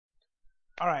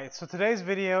Alright, so today's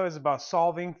video is about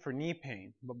solving for knee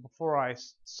pain. But before I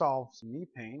solve some knee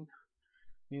pain,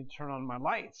 I need to turn on my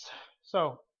lights.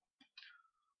 So,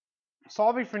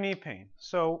 solving for knee pain.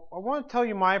 So, I want to tell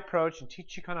you my approach and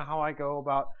teach you kind of how I go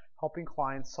about helping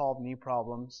clients solve knee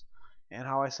problems and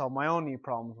how I solve my own knee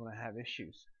problems when I have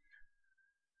issues.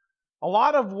 A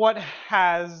lot of what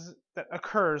that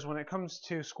occurs when it comes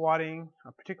to squatting,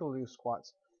 particularly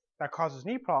squats, that causes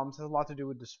knee problems has a lot to do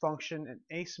with dysfunction and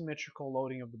asymmetrical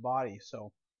loading of the body.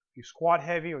 So if you squat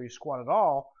heavy or you squat at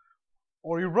all,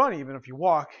 or you run even if you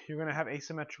walk, you're going to have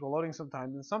asymmetrical loading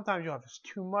sometimes. And sometimes you'll have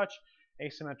too much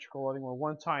asymmetrical loading where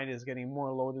one side is getting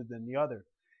more loaded than the other.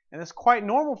 And it's quite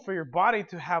normal for your body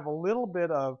to have a little bit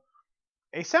of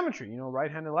asymmetry,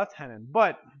 right-handed, left-handed.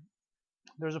 But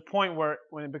there's a point where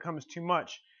when it becomes too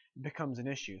much, it becomes an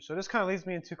issue. So this kind of leads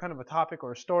me into kind of a topic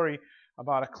or a story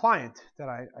about a client that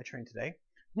I trained today,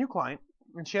 new client,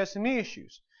 and she has some knee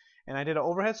issues. And I did an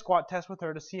overhead squat test with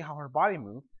her to see how her body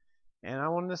moved, and I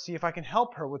wanted to see if I can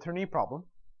help her with her knee problem.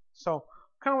 So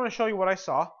I kind of want to show you what I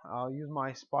saw. I'll use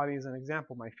my body as an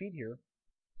example, my feet here.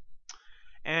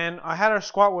 And I had her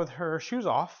squat with her shoes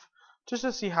off just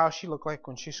to see how she looked like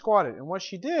when she squatted. And what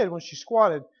she did when she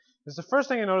squatted is the first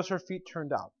thing I noticed, her feet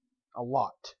turned out a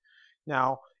lot.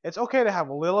 Now, it's okay to have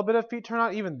a little bit of feet turn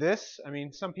out, even this. I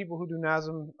mean, some people who do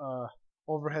NASM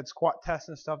overhead squat tests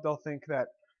and stuff, they'll think that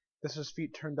this is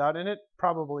feet turned out, and it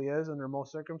probably is under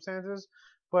most circumstances.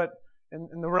 But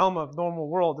in the realm of normal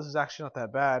world, this is actually not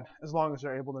that bad, as long as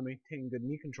they're able to maintain good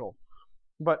knee control.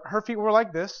 But her feet were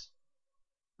like this,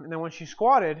 and then when she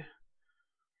squatted,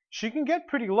 she can get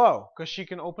pretty low, because she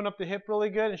can open up the hip really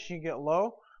good, and she can get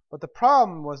low. But the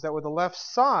problem was that with the left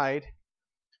side,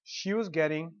 she was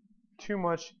getting too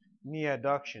much knee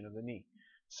adduction of the knee.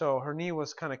 So her knee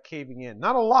was kind of caving in.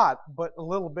 Not a lot, but a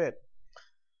little bit.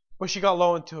 But she got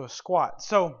low into a squat.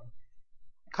 So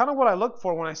kind of what I look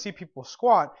for when I see people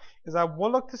squat is I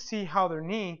will look to see how their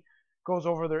knee goes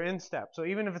over their instep. So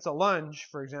even if it's a lunge,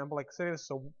 for example, like say this,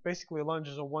 so basically a lunge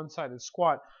is a one-sided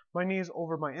squat, my knee is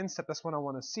over my instep, that's what I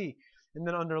want to see. And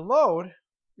then under load,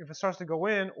 if it starts to go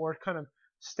in or it kind of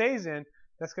stays in,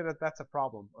 that's a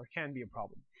problem, or can be a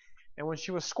problem. And when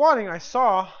she was squatting, I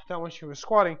saw that when she was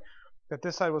squatting, that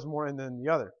this side was more in than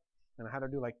the other. And I had her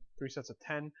do like 3 sets of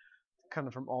 10, kind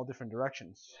of from all different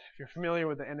directions. If you're familiar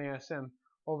with the NASM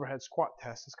overhead squat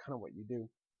test, that's kind of what you do.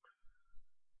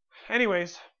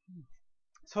 Anyways,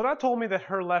 so that told me that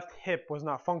her left hip was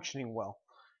not functioning well,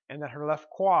 and that her left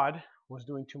quad was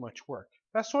doing too much work.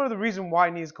 That's sort of the reason why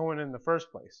knees go in the first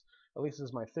place. At least this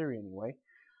is my theory anyway.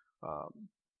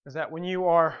 Is that when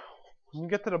you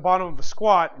get to the bottom of a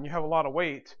squat and you have a lot of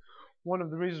weight, one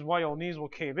of the reasons why your knees will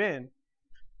cave in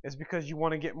is because you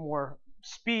want to get more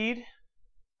speed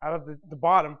out of the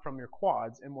bottom from your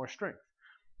quads and more strength.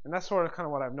 And that's sort of kind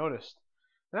of what I've noticed.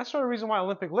 And that's sort of the reason why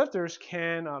Olympic lifters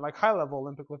can, like high-level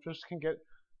Olympic lifters can get,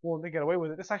 well, they get away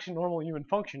with it. It's actually normal human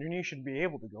function. Your knee should be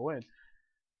able to go in.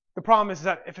 The problem is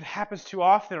that if it happens too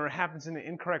often or it happens in an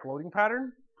incorrect loading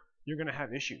pattern, you're going to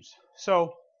have issues.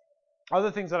 So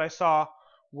other things that I saw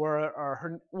were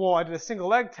I did a single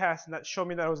leg test, and that showed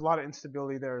me that there was a lot of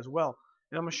instability there as well.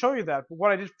 And I'm going to show you that. But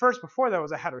what I did first before that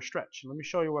was I had her stretch. And let me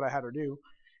show you what I had her do.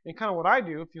 And kind of what I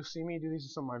do, if you'll see me do these in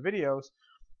some of my videos,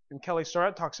 and Kelly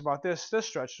Starrett talks about this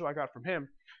stretch, so I got from him,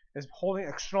 is holding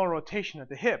external rotation at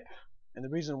the hip. And the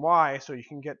reason why, so you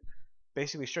can get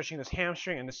basically stretching this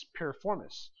hamstring and this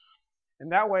piriformis.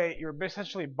 And that way, you're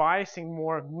essentially biasing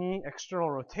more of knee external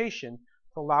rotation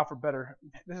to allow for better,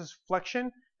 this is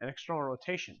flexion and external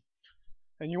rotation.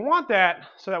 And you want that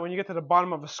so that when you get to the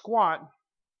bottom of a squat,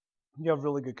 you have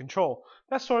really good control.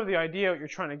 That's sort of the idea you're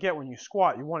trying to get when you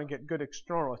squat. You want to get good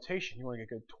external rotation. You want to get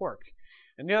good torque.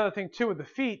 And the other thing too with the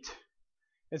feet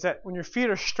is that when your feet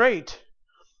are straight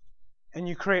and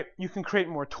you can create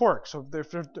more torque. So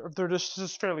if they're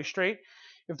just fairly straight,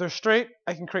 if they're straight,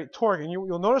 I can create torque. And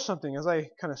you'll notice something as I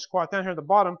kind of squat down here at the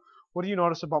bottom. What do you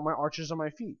notice about my arches on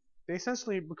my feet? They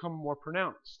essentially become more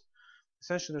pronounced.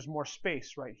 Essentially, there's more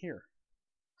space right here.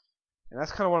 And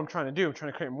that's kind of what I'm trying to do. I'm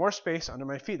trying to create more space under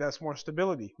my feet. That's more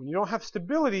stability. When you don't have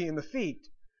stability in the feet,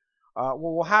 what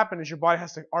will happen is your body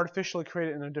has to artificially create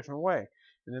it in a different way.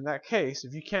 And in that case,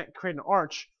 if you can't create an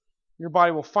arch, your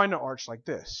body will find an arch like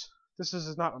this. This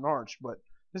is not an arch, but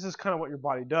this is kind of what your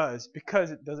body does because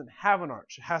it doesn't have an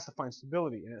arch. It has to find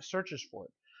stability, and it searches for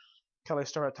it. Kelly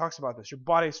Starrett talks about this. Your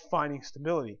body's finding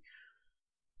stability.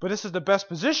 But this is the best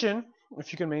position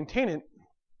if you can maintain it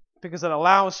because it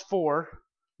allows for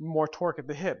more torque at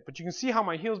the hip. But you can see how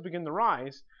my heels begin to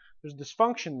rise. There's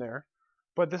dysfunction there,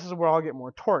 but this is where I'll get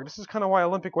more torque. This is kind of why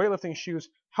Olympic weightlifting shoes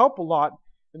help a lot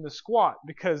in the squat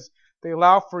because they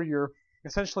allow for your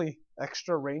essentially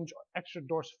extra range, extra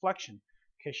dorsiflexion.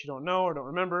 In case you don't know or don't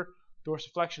remember,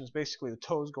 dorsiflexion is basically the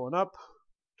toes going up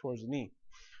towards the knee.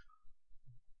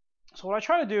 So what I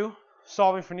try to do,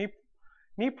 solving for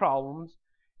knee problems,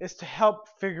 is to help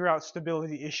figure out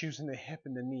stability issues in the hip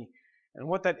and the knee. And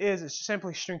what that is just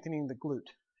simply strengthening the glute.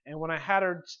 And when I had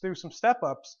her do some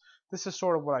step-ups, this is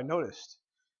sort of what I noticed.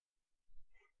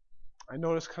 I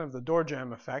noticed kind of the door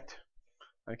jam effect.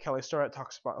 And Kelly Starrett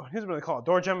talks about, he doesn't really call it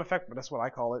door jam effect, but that's what I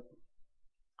call it.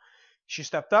 She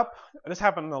stepped up. This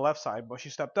happened on the left side, but she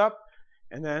stepped up,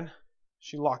 and then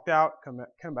she locked out,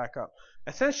 come back up.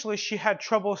 Essentially, she had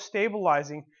trouble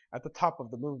stabilizing at the top of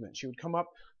the movement. She would come up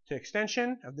to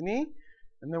extension of the knee,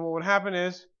 and then what would happen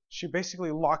is she'd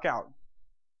basically lock out.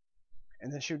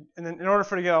 And then in order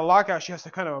for her to get a lockout, she has to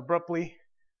kind of abruptly,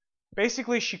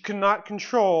 basically she could not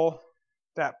control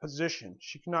that position.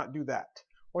 She could not do that.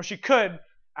 Or she could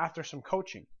after some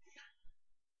coaching.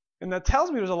 And that tells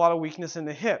me there's a lot of weakness in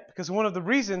the hip, because one of the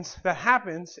reasons that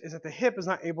happens is that the hip is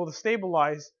not able to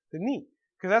stabilize the knee.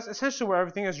 Because that's essentially where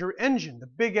everything is. Your engine, the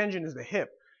big engine, is the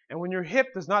hip. And when your hip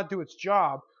does not do its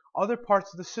job, other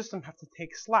parts of the system have to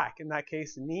take slack. In that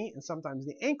case, the knee and sometimes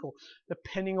the ankle,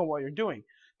 depending on what you're doing.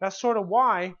 That's sort of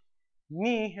why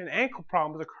knee and ankle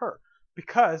problems occur,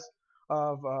 because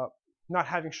of not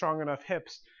having strong enough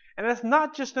hips. And it's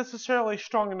not just necessarily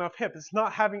strong enough hip. It's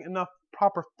not having enough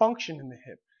proper function in the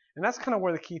hip. And that's kind of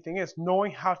where the key thing is,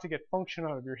 knowing how to get function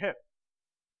out of your hip.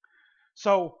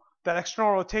 So that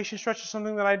external rotation stretch is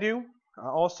something that I do.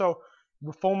 Also,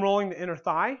 foam rolling the inner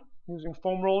thigh. Using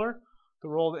foam roller to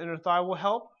roll the inner thigh will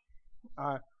help.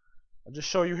 I'll just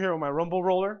show you here with my rumble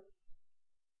roller.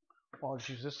 Well, I'll just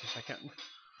use this a second,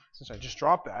 since I just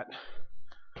dropped that.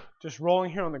 Just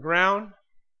rolling here on the ground.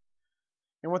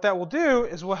 And what that will do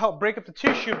is will help break up the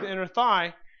tissue of the inner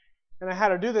thigh. And I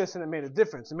had her do this, and it made a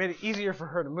difference. It made it easier for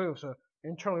her to move. So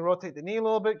internally rotate the knee a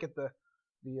little bit, get the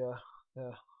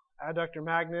adductor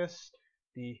magnus,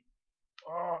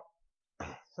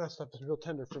 that stuff is real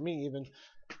tender for me even.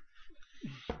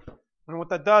 And what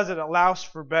that does, it allows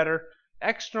for better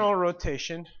external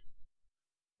rotation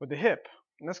with the hip.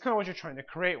 And that's kind of what you're trying to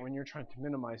create when you're trying to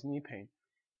minimize knee pain.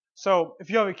 So if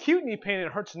you have acute knee pain and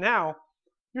it hurts now,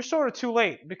 you're sort of too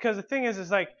late. Because the thing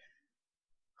is like,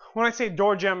 when I say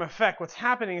door jam effect, what's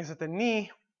happening is that the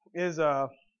knee is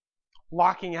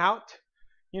locking out,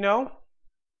 you know?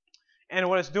 And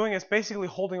what it's doing is basically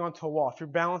holding onto a wall. If you're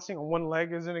balancing on one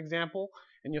leg as an example,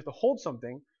 and you have to hold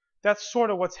something, that's sort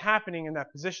of what's happening in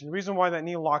that position. The reason why that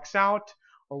knee locks out,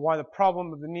 or why the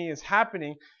problem of the knee is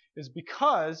happening, is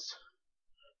because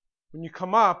when you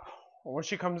come up, or when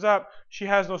she comes up, she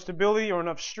has no stability or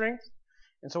enough strength.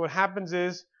 And so what happens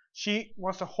is she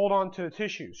wants to hold on to the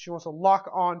tissues. She wants to lock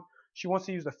on. She wants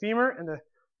to use the femur and the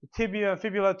tibia and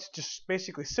fibula to just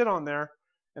basically sit on there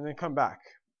and then come back.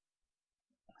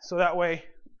 So that way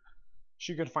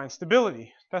she can find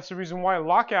stability. That's the reason why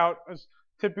lockout is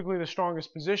typically the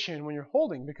strongest position when you're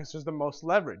holding, because there's the most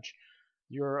leverage.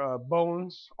 Your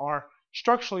bones are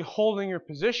structurally holding your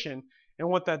position, and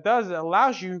what that does, it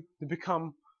allows you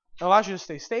to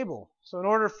stay stable. So in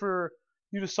order for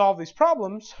you to solve these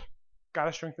problems,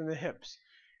 gotta strengthen the hips.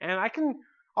 And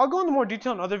I'll go into more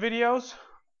detail in other videos.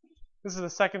 This is the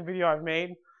second video I've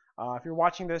made. If you're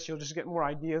watching this, you'll just get more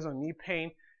ideas on knee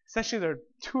pain. Essentially, they're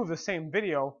two of the same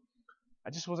video. I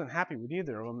just wasn't happy with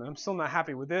either of them, and I'm still not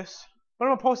happy with this. But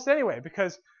I'm gonna post it anyway,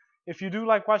 because if you do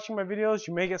like watching my videos,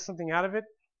 you may get something out of it.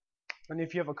 And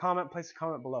if you have a comment, place a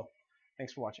comment below.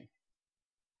 Thanks for watching.